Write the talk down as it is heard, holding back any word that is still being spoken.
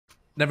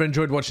Never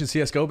enjoyed watching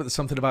CSGO, but there's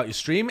something about your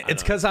stream.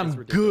 It's because I'm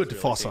good,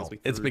 Fossil.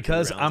 It's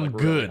because I'm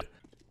good.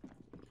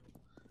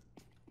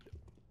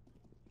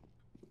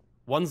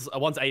 One's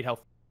 8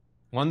 health.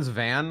 One's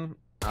van.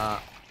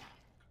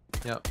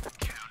 Yep.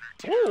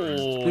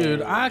 Ooh,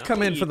 Dude, I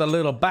come in for the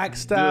little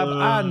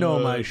backstab. I know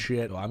my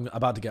shit. Oh, I'm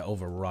about to get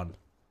overrun.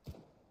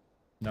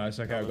 No, it's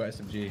okay. I've got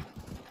SMG.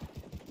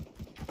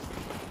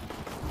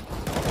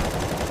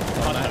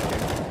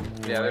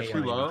 Yeah, they're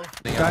too low.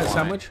 Guys,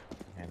 sandwich?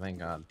 Okay, thank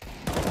God.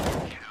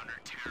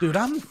 Dude,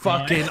 I'm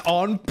fucking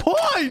on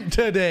point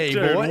today,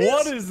 dude, boys.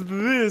 what is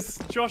this?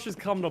 Josh has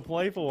come to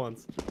play for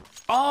once.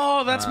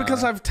 Oh, that's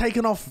because I've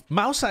taken off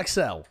Mouse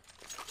XL.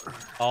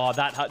 Oh,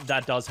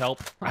 that does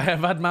help. I have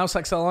had Mouse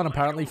XL on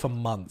apparently for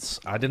months.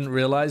 I didn't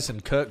realize,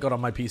 and Kurt got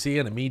on my PC,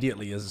 and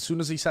immediately, as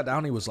soon as he sat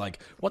down, he was like,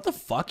 "What the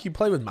fuck? You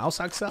play with Mouse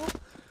XL?"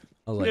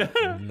 I was like,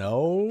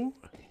 "No."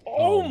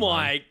 Oh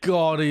my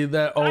God,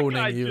 they're owning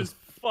guy you. Just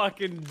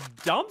fucking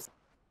dumps.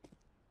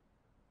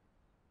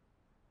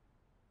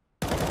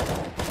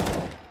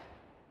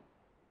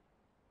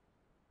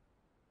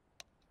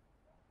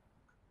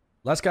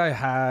 Last guy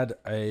had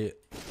a.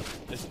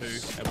 This two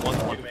and one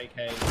AK.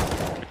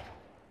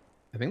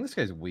 I think this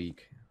guy's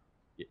weak.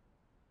 Yeah.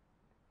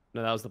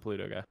 No, that was the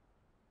Pluto guy.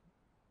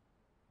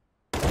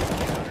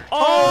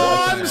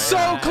 Oh, I'm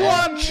so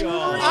clutch!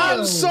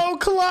 I'm so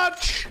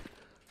clutch!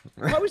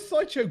 How is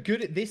Sideshow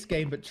good at this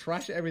game but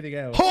trash at everything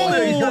else?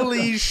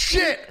 Holy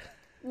shit!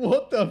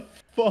 What the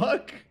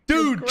fuck?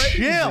 Dude,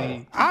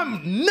 chill!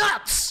 I'm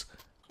nuts!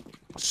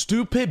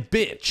 Stupid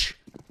bitch.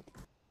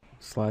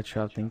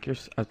 Slideshow,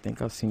 I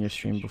think I've seen your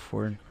stream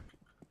before.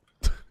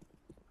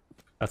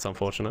 That's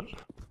unfortunate.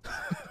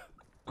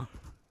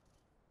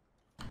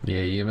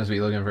 Yeah, you must be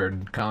looking for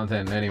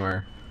content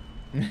anywhere.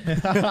 I've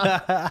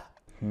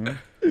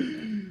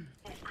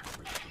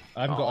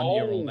got a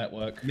neural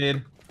network.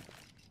 Mid.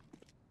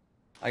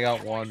 I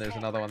got one. There's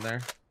another one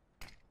there.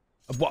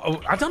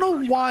 I don't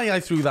know why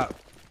I threw that.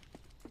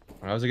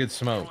 That was a good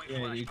smoke.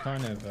 Yeah, you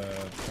kind of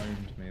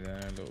phoned me there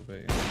a little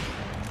bit.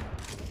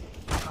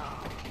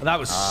 That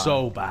was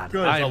so bad.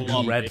 I am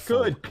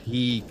dreadful. Good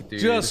peek, dude.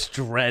 Just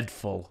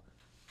dreadful.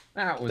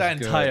 That was the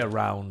good. entire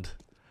round.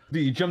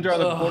 Dude, you jumped around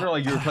the corner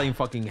like you were playing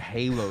fucking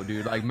Halo,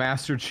 dude. Like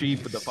Master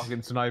Chief with the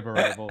fucking sniper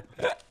rifle.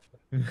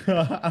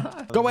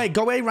 Go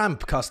A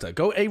ramp, Costa.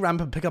 Go A ramp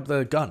and pick up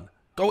the gun.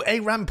 Go A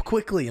ramp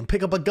quickly and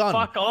pick up a gun.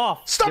 Fuck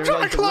off. Stop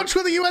trying to clutch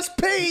with a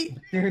USP.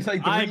 There's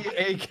like 3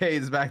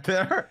 AKs back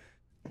there.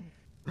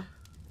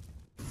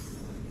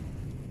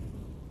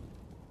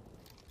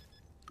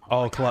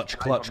 Oh, clutch.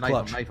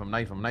 Knife him.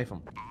 I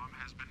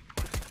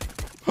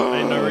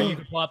didn't know you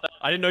could plant that.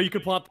 I didn't know you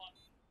could plant.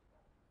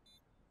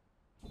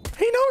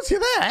 He knows you're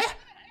there.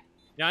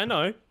 Yeah, I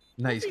know.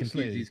 No, he's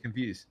confused. He's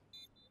confused.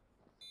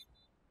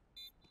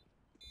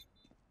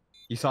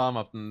 You saw him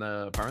up in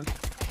the apartment?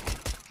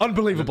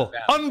 Unbelievable.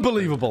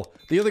 Unbelievable.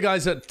 The other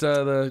guy's at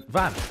the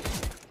van.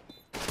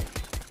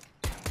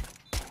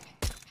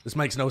 This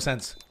makes no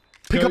sense.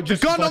 Pick up the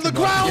gun on the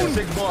ground!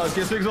 Get 6 balls.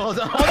 Get 6 balls.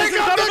 Pick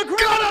up the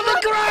gun on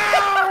the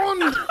ground!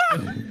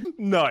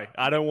 No,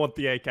 I don't want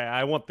the AK.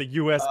 I want the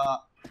US.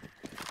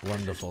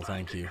 Wonderful,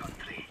 thank you.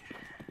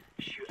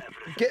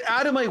 Get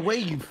out of my way,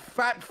 you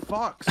fat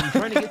fucks. I'm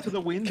trying to get to the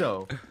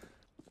window.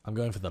 I'm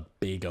going for the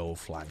big old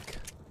flank.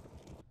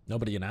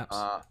 Nobody in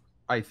apps?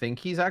 I think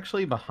he's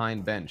actually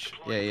behind bench.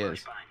 Yeah, he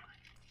is.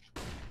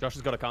 Josh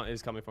has got a count.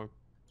 He's coming for him.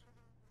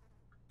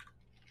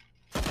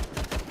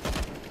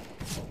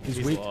 He's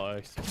weak.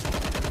 Close.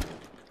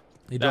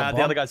 The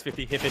other guy's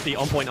 50. Hit 50.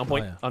 On point. On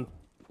point. Oh,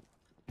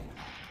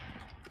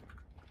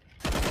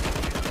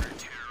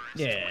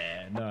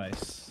 Yeah,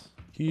 nice.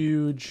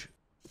 Huge.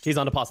 He's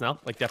underpass now.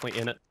 Like definitely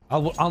in it.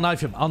 I'll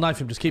knife him. I'll knife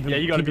him. Just keep him. Yeah,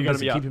 you got him. You got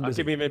him. Yeah, keep him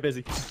busy. keep him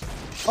busy.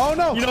 Oh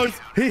no! You know,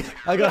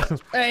 I got him.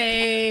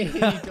 Hey, you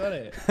got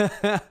it.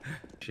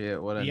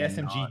 Shit, what a The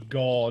SMG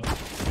god.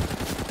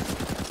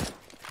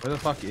 Where the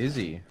fuck is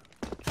he?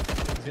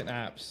 He's in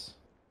apps.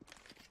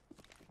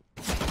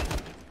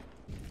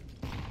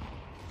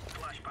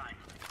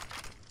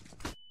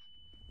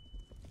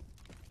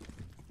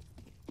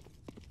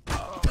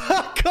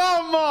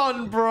 Come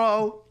on,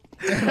 bro.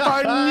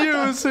 I knew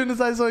as soon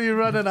as I saw you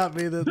running at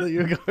me that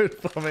you were going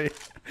for me.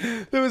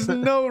 There was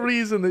no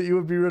reason that you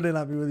would be running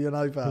at me with your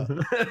knife out.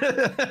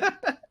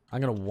 I'm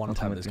gonna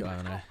one-tap this guy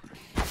on there.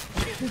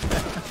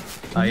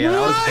 Oh yeah, that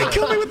was Why?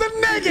 Kill me with the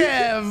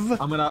negative!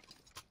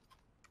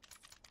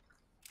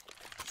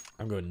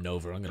 I'm going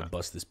Nova. I'm gonna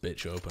bust this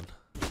bitch open.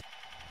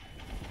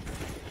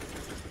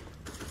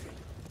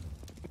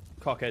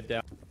 cockhead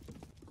down.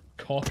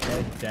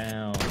 Cockhead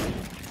down.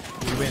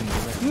 We win.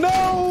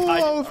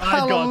 No!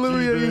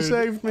 Hallelujah, you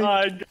saved me.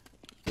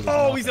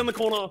 Oh, he's in the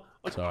corner.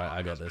 It's alright,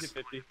 I got this.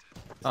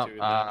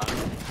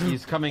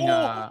 He's coming.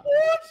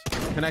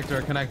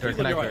 Connector.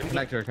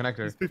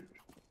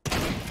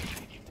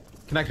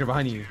 Connector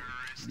behind you.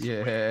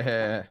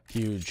 Yeah.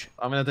 Huge.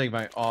 I'm gonna take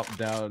my op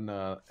down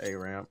A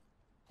ramp.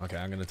 Okay,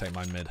 I'm gonna take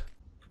mine mid.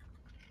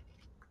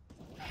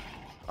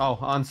 Oh,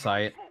 on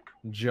site.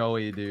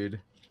 Joey, dude.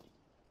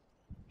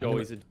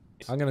 Joey's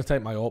I'm gonna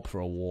take my up for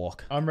a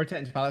walk. I'm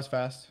rotating to Palace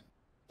fast.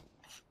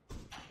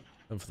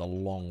 And for the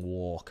long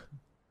walk.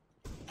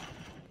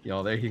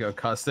 Yo, there you go,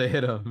 Costa.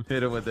 Hit him.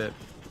 Hit him with it.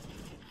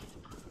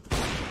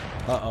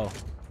 Uh-oh.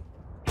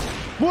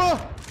 Whoa!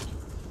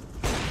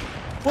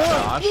 Whoa!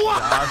 Josh,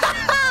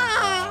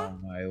 oh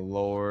my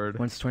lord.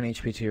 120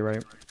 HP to your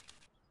right.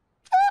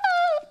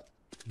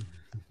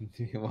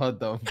 What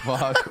the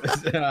fuck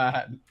was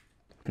that?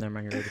 Never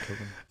mind, you're ready to kill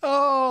them.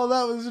 Oh,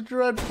 that was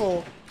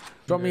dreadful.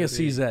 Drop me a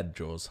CZ,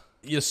 Jaws.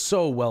 You're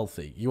so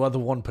wealthy. You are the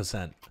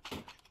 1%.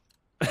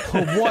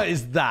 What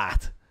is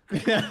that?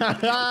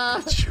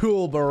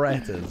 Jewel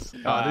Berettas.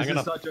 Oh, this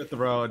is such a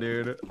throw,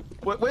 dude.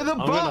 Where the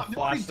bomb?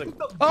 flash the...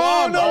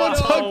 Oh, no one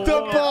took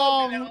the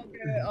bomb.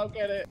 I'll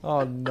get it.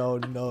 Oh, no,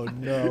 no,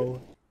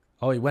 no.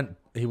 Oh, he went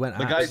The apps.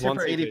 guy's here for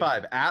 160.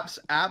 85.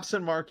 Apps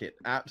and market.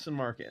 Apps and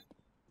market.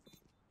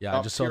 Yeah,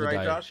 I just saw to the your guy.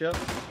 right, Josh, yep.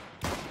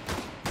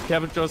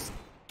 Kevin just...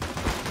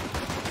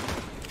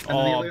 And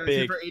then the other Oh, guy's big.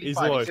 here for He's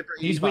 85. low. He's here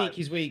for He's 85. weak.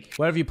 He's weak.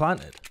 Where have you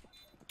planted?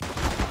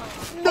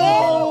 No!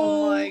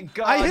 Oh my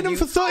god. I hit him you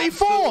for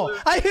 34!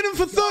 absolute- I hit him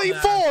for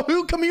 34!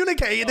 Who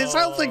communicated his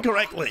health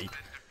incorrectly?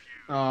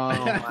 Oh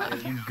my god.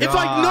 If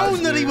I'd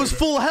known that he was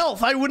full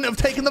health, I wouldn't have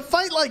taken the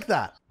fight like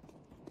that.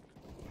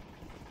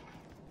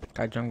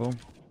 Guy jungle.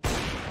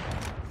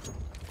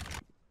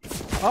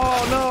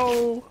 Oh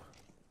no!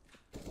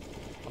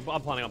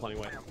 I'm planning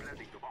way.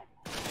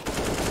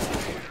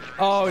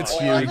 Oh, it's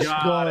I huge.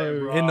 got it,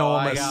 bro.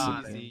 Enormous.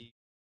 I got it.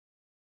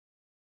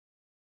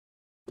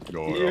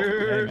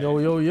 Yo,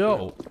 yo,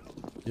 yo.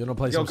 You wanna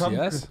play Yo, some come-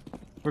 CS?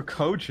 We're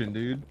coaching,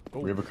 dude.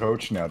 We have a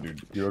coach now,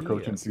 dude. You're a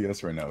coach in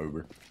CS right now,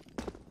 Uber.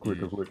 Quick.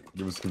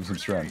 Give us some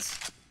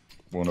strengths.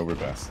 One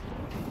overpass.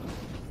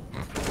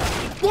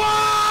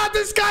 What?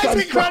 This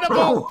guy's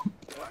incredible!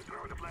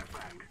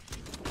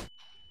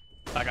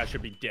 That guy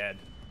should be dead.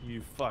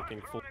 You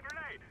fucking fool.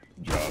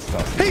 Josh,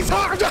 stop. He's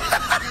hard!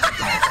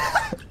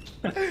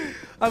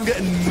 I'm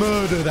getting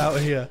murdered out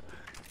here.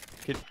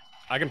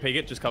 I can peek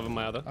it, just cover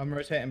my other. I'm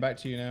rotating back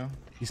to you now.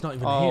 He's not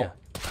even Oh, here.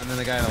 and then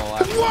the guy on the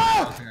left.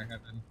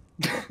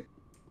 Whoa!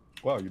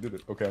 Wow, you did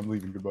it. Okay, I'm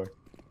leaving. Goodbye.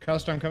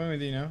 Calstar, I'm coming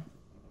with you now.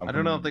 I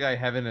don't know if the guy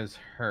Heaven is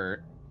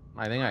hurt.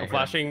 I think I I'm hit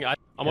flashing. I'm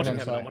watching on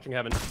heaven. site. I'm watching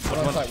heaven.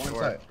 One side, one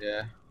side.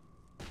 Yeah.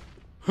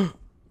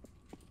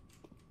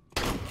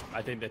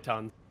 I think they're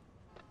tons.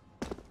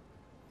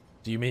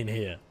 Do you mean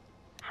here?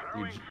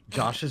 Dude,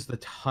 Josh is the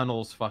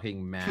tunnel's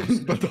fucking master.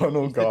 The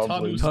tunnel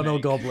goblin. Tunnel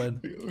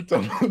Goblin.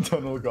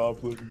 Tunnel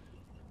goblin.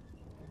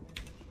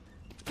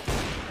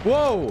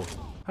 Whoa!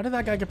 How did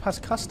that guy get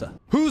past Custer?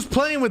 Who's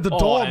playing with the Oh,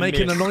 door I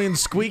making missed. annoying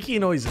squeaky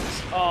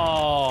noises?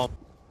 Oh.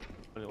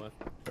 Anyway.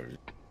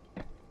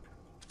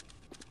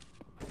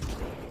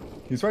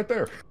 He's right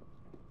there.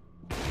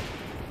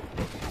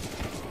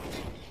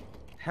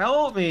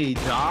 Help me,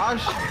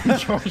 Josh.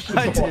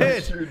 I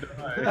did.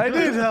 I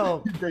did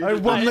help. I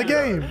won the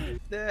game.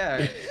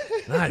 Yeah.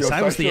 Nice. Yo,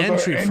 I was the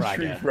Sasha's our entry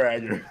fragger.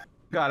 fragger.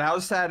 God, how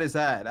sad is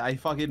that? I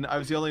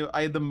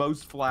had the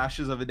most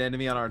flashes of an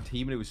enemy on our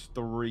team, and it was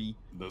 3.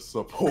 The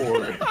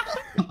support.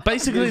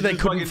 Basically, He's they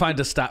just couldn't fucking- find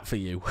a stat for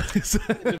you.